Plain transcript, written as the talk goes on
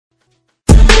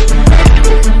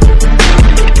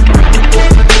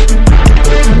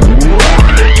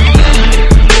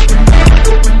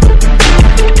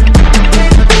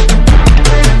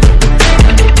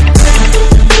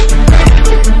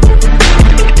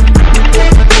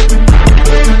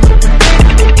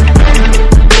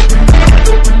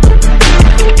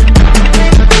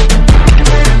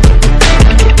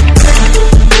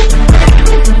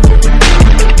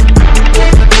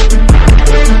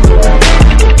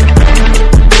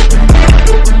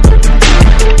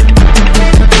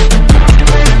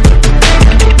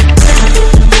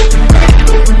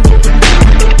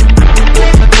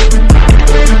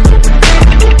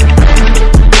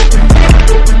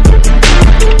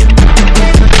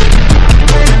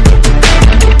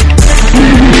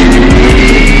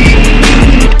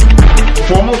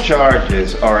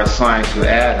charges are assigned to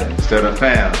atoms that are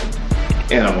found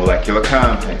in a molecular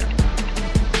compound.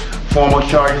 Formal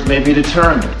charges may be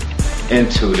determined in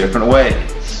two different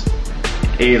ways,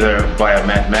 either by a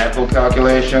mathematical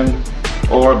calculation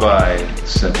or by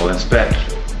simple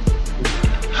inspection.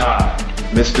 Hi,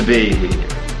 Mr. B here.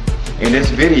 In this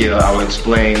video, I will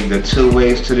explain the two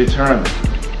ways to determine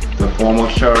the formal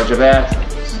charge of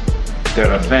atoms that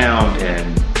are found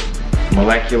in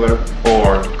molecular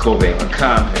or covalent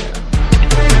compounds.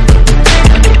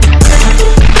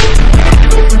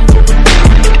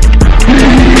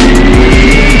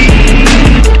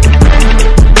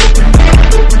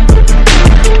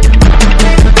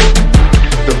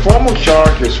 The formal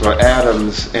charges for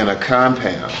atoms in a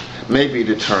compound may be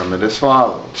determined as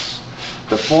follows.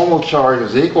 The formal charge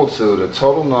is equal to the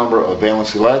total number of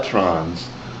valence electrons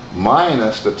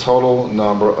minus the total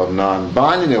number of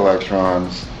non-bonding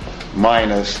electrons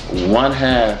minus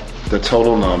 1/2 the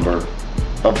total number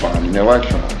of bonding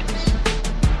electrons.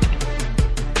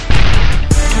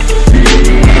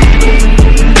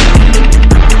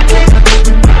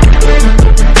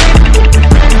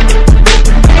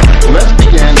 Let's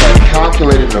begin by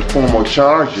calculating the formal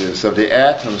charges of the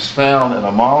atoms found in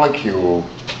a molecule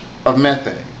of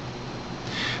methane.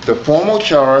 The formal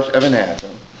charge of an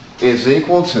atom is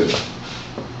equal to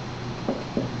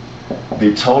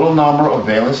the total number of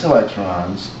valence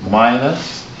electrons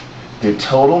minus the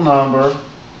total number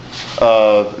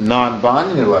of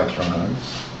non-bonding electrons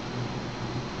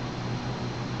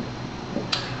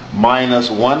minus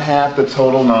 1/2 the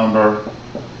total number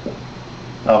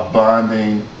of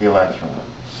bonding electrons.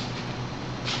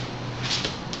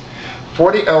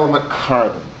 For the element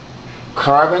carbon,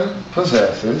 carbon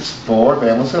possesses 4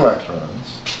 valence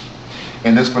electrons.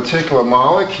 In this particular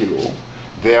molecule,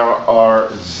 there are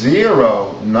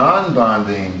 0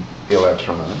 non-bonding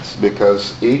electrons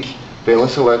because each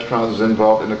valence electron is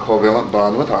involved in a covalent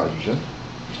bond with hydrogen.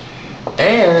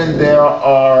 And there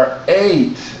are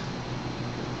 8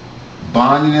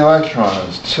 bonding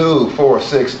electrons, 2, 4,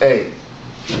 6, 8.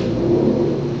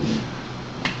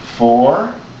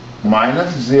 4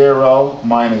 minus 0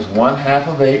 minus 1/2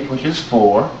 of 8, which is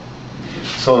 4.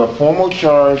 So the formal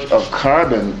charge of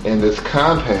carbon in this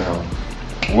compound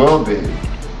will be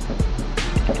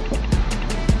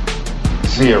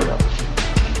 0.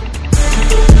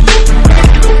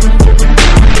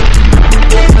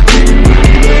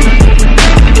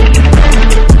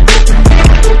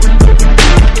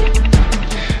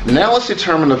 Now let's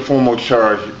determine the formal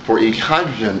charge for each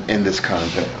hydrogen in this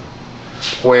compound,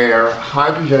 where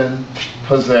hydrogen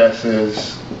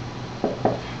possesses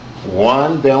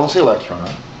 1 valence electron,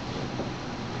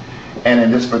 and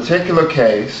in this particular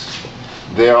case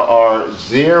there are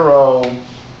 0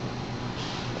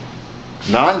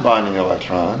 non-bonding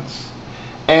electrons,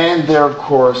 and there of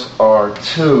course are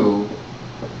 2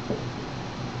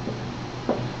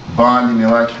 bonding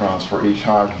electrons for each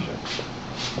hydrogen.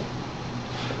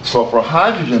 So for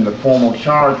hydrogen, the formal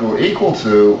charge will equal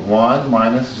to 1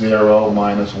 minus 0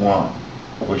 minus 1,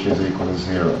 which is equal to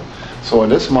 0. So in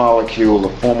this molecule, the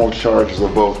formal charges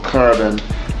of both carbon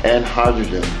and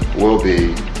hydrogen will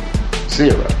be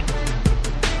 0.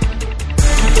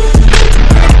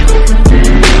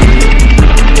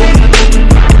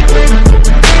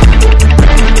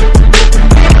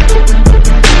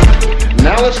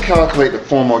 Now let's calculate the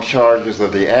formal charges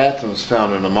of the atoms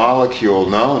found in a molecule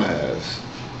known as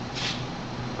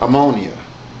ammonia.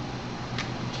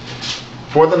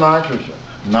 For the nitrogen,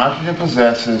 nitrogen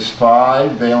possesses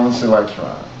 5 valence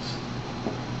electrons.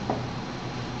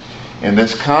 In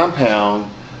this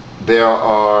compound, there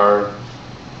are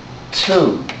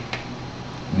 2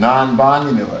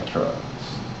 non-bonding electrons.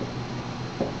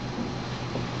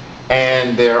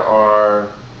 And there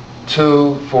are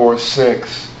 2, 4,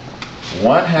 6,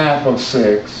 1/2 of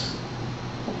 6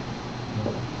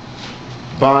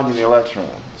 bonding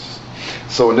electrons.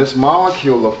 So in this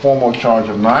molecule, the formal charge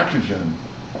of nitrogen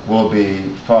will be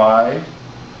 5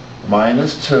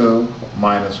 minus 2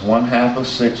 minus 1/2 of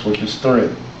 6, which is 3.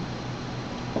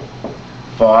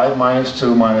 5 minus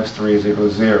 2 minus 3 is equal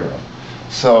to 0.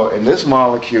 So in this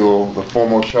molecule, the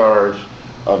formal charge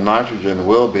of nitrogen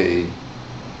will be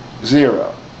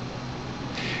 0.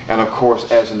 And of course,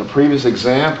 as in the previous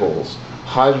examples,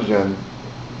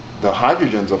 the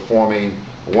hydrogens are forming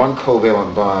 1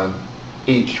 covalent bond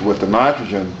each with the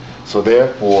nitrogen, so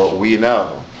therefore we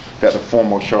know that the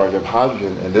formal charge of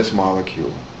hydrogen in this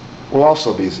molecule will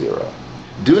also be 0.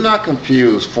 Do not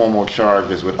confuse formal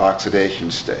charges with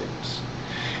oxidation states.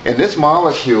 In this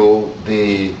molecule,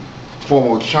 the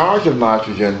formal charge of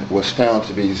nitrogen was found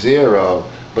to be 0,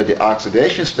 but the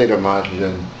oxidation state of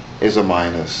nitrogen is a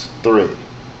 -3.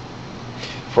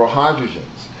 For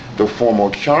hydrogens, the formal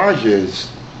charges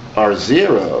are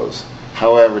zeros.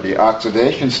 However, the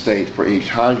oxidation state for each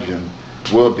hydrogen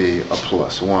will be a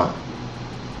 +1.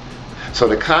 So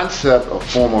the concept of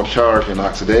formal charge and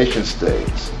oxidation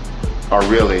states are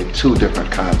really two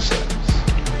different concepts.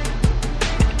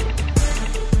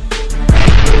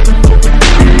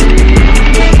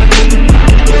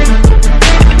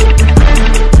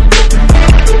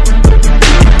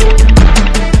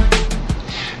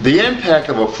 The impact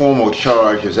of a formal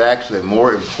charge is actually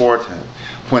more important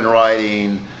when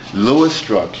writing Lewis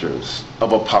structures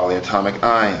of a polyatomic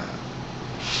ion.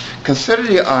 Consider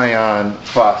the ion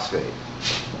phosphate,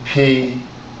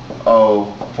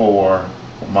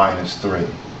 PO4-3.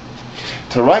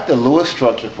 To write the Lewis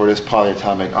structure for this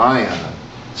polyatomic ion,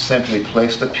 simply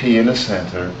place the P in the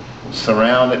center,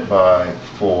 surrounded by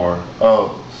 4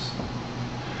 O's.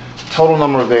 Total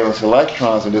number of valence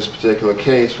electrons in this particular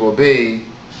case will be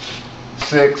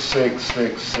 6, 6,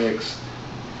 6, 6,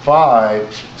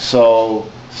 5. So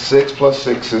 6 plus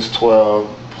 6 is 12,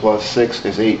 plus 6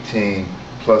 is 18,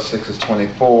 plus 6 is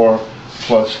 24,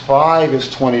 plus 5 is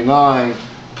 29,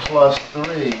 plus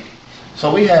 3.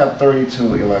 So we have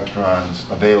 32 electrons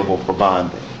available for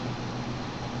bonding.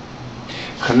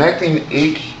 Connecting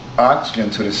each oxygen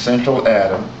to the central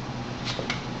atom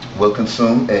will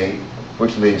consume 8,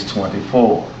 which leaves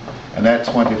 24. And that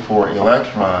 24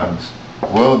 electrons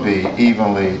will be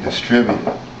evenly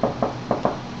distributed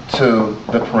to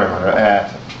the perimeter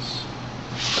atoms.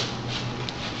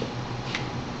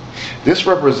 This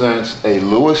represents a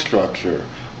Lewis structure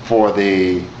for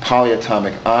the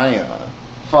polyatomic ion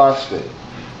phosphate.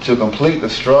 To complete the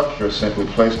structure, simply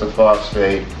place the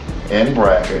phosphate in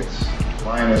brackets,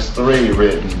 -3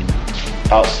 written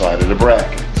outside of the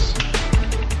brackets.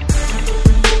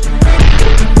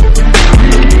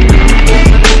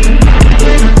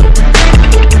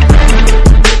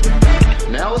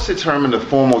 Now let's determine the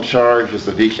formal charges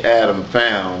of each atom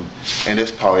found in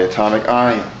this polyatomic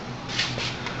ion.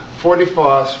 For the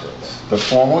phosphorus, the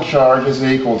formal charge is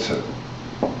equal to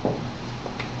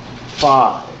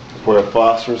 5, where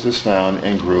phosphorus is found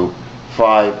in group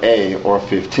 5A or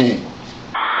 15.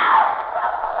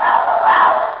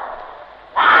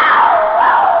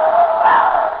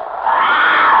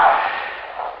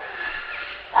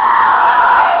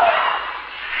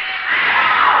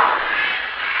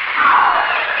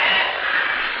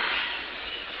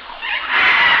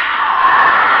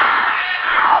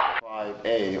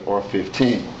 Or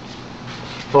 15.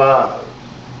 5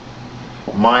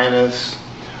 minus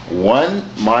 1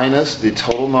 minus the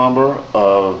total number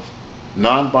of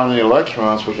non-bonding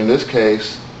electrons, which in this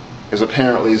case is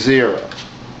apparently 0,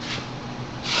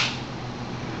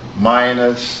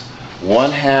 minus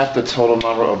 1/2 the total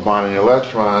number of bonding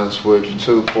electrons, which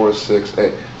 2, 4, 6,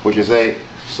 8, which is 8,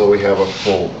 so we have a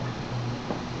 4.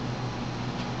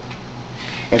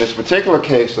 In this particular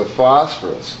case, the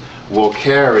phosphorus will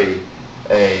carry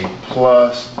a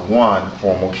 +1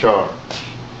 formal charge.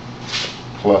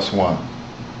 +1.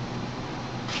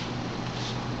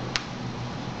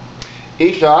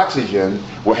 Each oxygen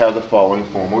will have the following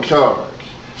formal charge.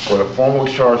 So the formal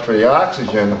charge for the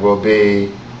oxygen will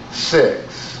be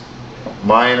 6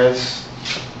 minus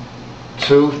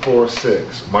 2, 4,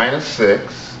 6, minus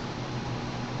 6,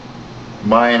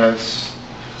 minus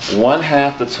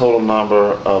 1/2 the total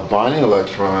number of bonding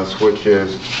electrons, which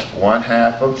is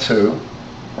 1/2 of 2.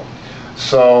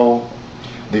 So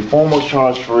the formal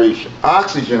charge for each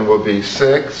oxygen will be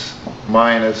 6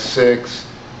 minus 6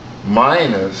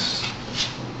 minus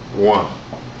 1,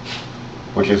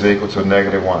 which is equal to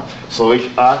 -1. So each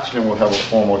oxygen will have a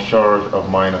formal charge of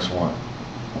 -1.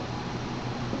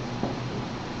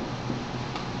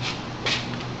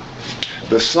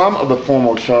 The sum of the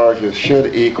formal charges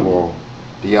should equal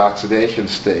the oxidation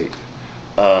state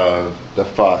of the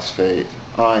phosphate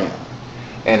ion.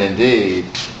 And indeed,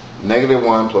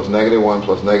 -1 plus -1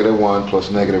 plus -1 plus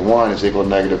 -1 is equal to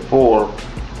 -4,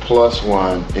 plus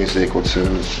 1 is equal to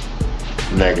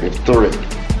 -3.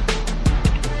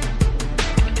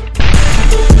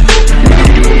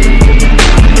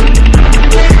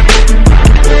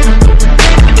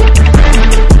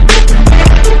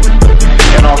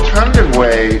 An alternative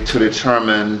way to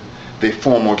determine the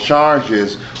formal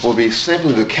charges will be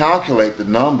simply to calculate the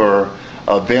number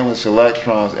of valence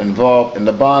electrons involved in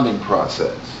the bonding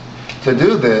process. To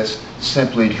do this,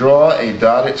 simply draw a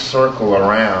dotted circle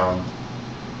around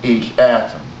each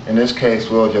atom. In this case,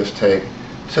 we'll just take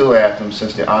 2 atoms,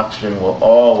 since the oxygen will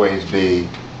always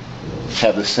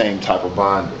have the same type of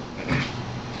bonding.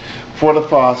 For the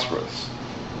phosphorus,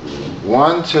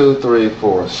 1, 2, 3,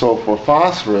 4. So for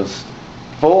phosphorus,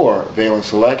 4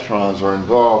 valence electrons are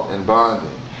involved in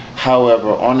bonding.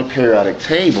 However, on the periodic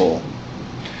table,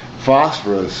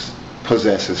 phosphorus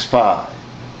possesses 5.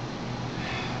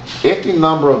 If the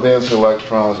number of valence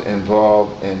electrons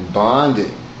involved in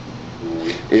bonding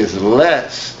is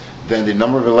less than the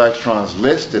number of electrons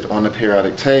listed on the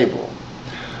periodic table,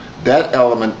 that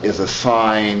element is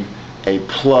assigned a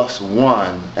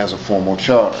 +1 as a formal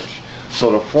charge. So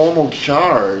the formal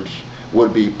charge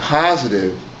would be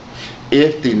positive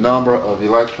if the number of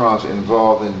electrons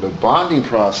involved in the bonding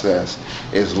process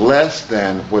is less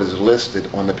than what is listed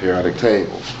on the periodic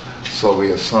table. So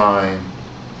we assign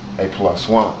a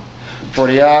 +1. For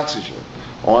the oxygen,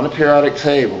 on the periodic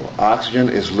table, oxygen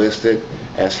is listed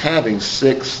as having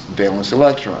 6 valence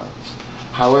electrons.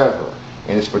 However,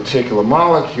 in this particular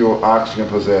molecule, oxygen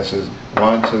possesses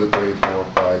 1, 2, 3, 4,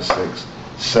 5, 6,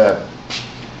 7.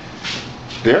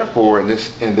 Therefore, in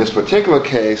this particular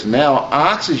case, now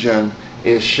oxygen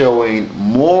is showing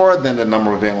more than the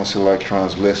number of valence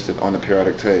electrons listed on the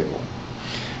periodic table.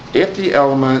 If the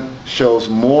element shows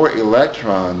more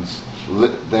electrons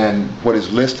than what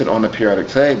is listed on the periodic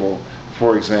table,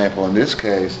 for example, in this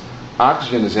case,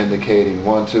 oxygen is indicating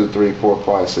 1, 2, 3, 4,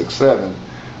 5, 6, 7,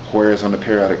 whereas on the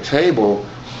periodic table,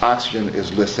 oxygen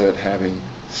is listed as having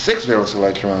 6 valence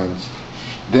electrons,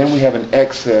 then we have an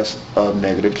excess of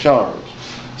negative charge.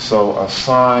 So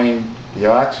assign the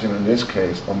oxygen in this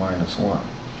case a -1.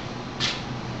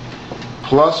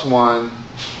 +1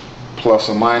 plus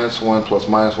a -1 plus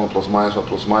 -1 plus -1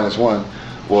 plus -1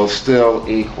 will still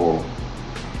equal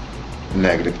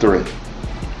 -3.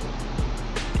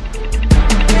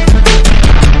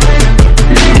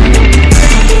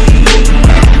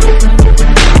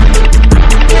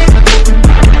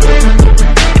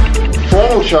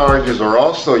 Formal charges are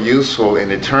also useful in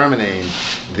determining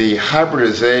the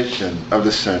hybridization of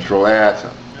the central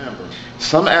atom.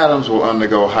 Some atoms will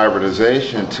undergo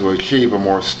hybridization to achieve a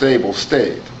more stable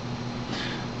state.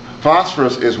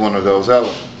 Phosphorus is one of those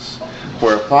elements,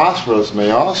 where phosphorus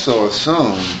may also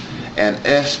assume an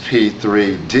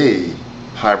sp3d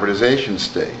hybridization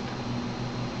state.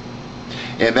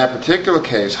 In that particular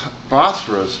case,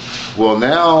 phosphorus will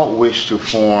now wish to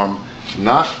form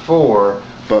not 4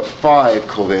 but 5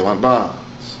 covalent bonds.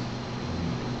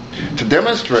 To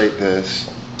demonstrate this,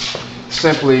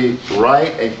 simply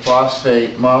write a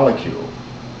phosphate molecule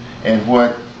and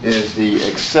what is the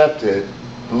accepted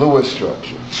Lewis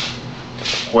structure,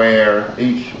 where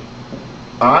each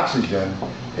oxygen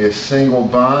is single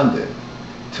bonded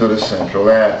to the central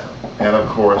atom, and of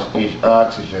course each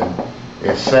oxygen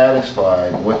is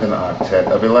satisfied with an octet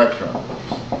of electrons.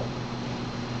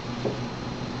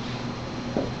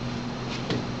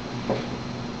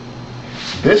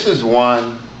 This is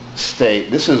one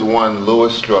state, this is one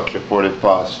Lewis structure for the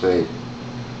phosphate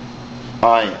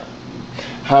ion.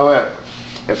 However,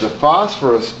 if the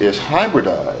phosphorus is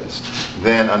hybridized,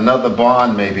 then another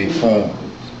bond may be formed,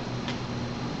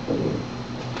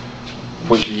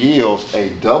 which yields a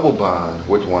double bond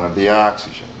with one of the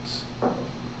oxygens.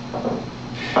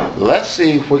 Let's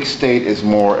see which state is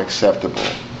more acceptable.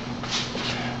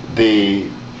 The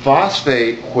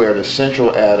phosphate where the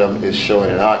central atom is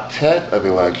showing an octet of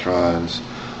electrons,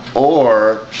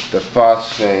 or the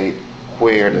phosphate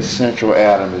where the central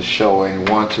atom is showing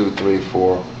 1, 2, 3,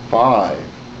 4, 5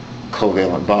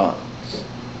 covalent bonds.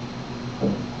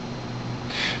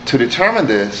 To determine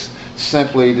this,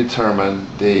 simply determine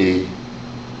the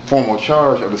formal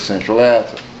charge of the central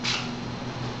atom.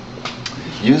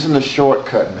 Using the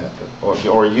shortcut method,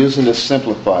 or using the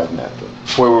simplified method,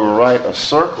 where we will write a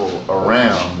circle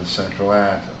around the central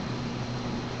atom.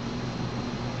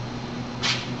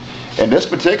 In this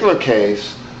particular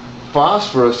case,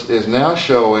 phosphorus is now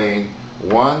showing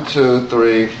 1, 2,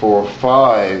 3, 4,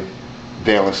 5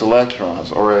 valence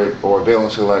electrons, or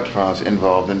valence electrons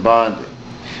involved in bonding.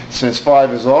 Since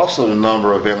 5 is also the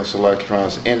number of valence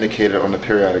electrons indicated on the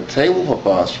periodic table for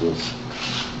phosphorus,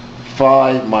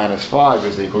 5 minus 5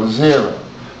 is equal to 0.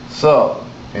 So,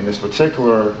 in this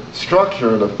particular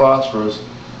structure, the phosphorus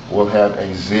will have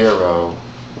a 0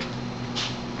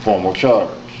 formal charge.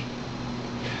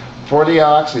 For the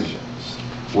oxygens,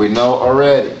 we know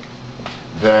already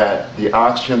that the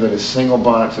oxygen that is single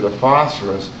bonded to the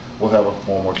phosphorus will have a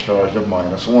formal charge of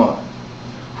 -1,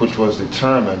 which was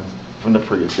determined from the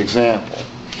previous example.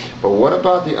 But what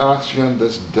about the oxygen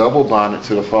that's double bonded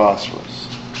to the phosphorus?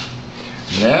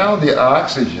 Now the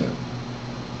oxygen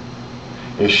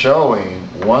is showing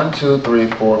 1, 2, 3,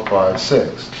 4, 5,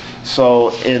 6.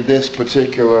 So in this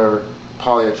particular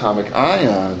polyatomic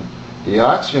ion, the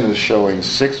oxygen is showing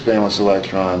 6 valence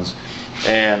electrons,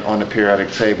 and on the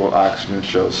periodic table, oxygen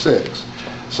shows 6.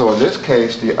 So in this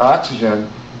case, the oxygen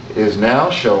is now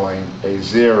showing a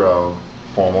 0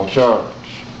 formal charge.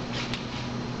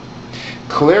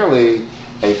 Clearly,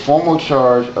 a formal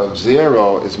charge of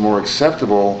 0 is more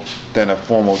acceptable than a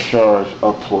formal charge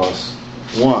of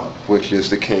 +1, which is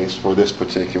the case for this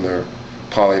particular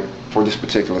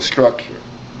structure.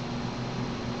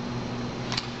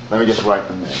 Let me just write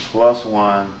them in.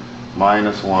 +1,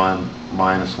 -1,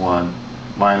 -1,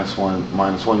 -1,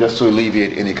 -1, just to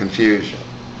alleviate any confusion.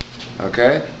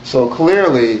 Okay? So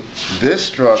clearly, this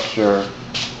structure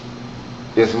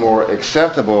is more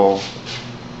acceptable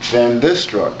than this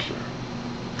structure.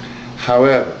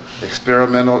 However,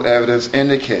 experimental evidence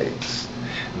indicates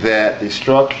that the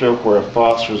structure where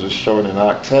phosphorus is showing an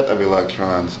octet of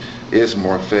electrons is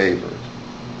more favored.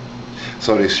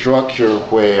 So the structure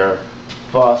where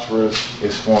phosphorus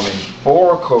is forming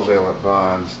 4 covalent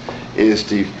bonds is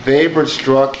the favored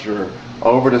structure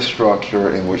over the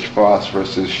structure in which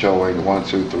phosphorus is showing 1,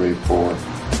 2, 3, 4,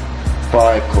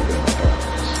 5 covalent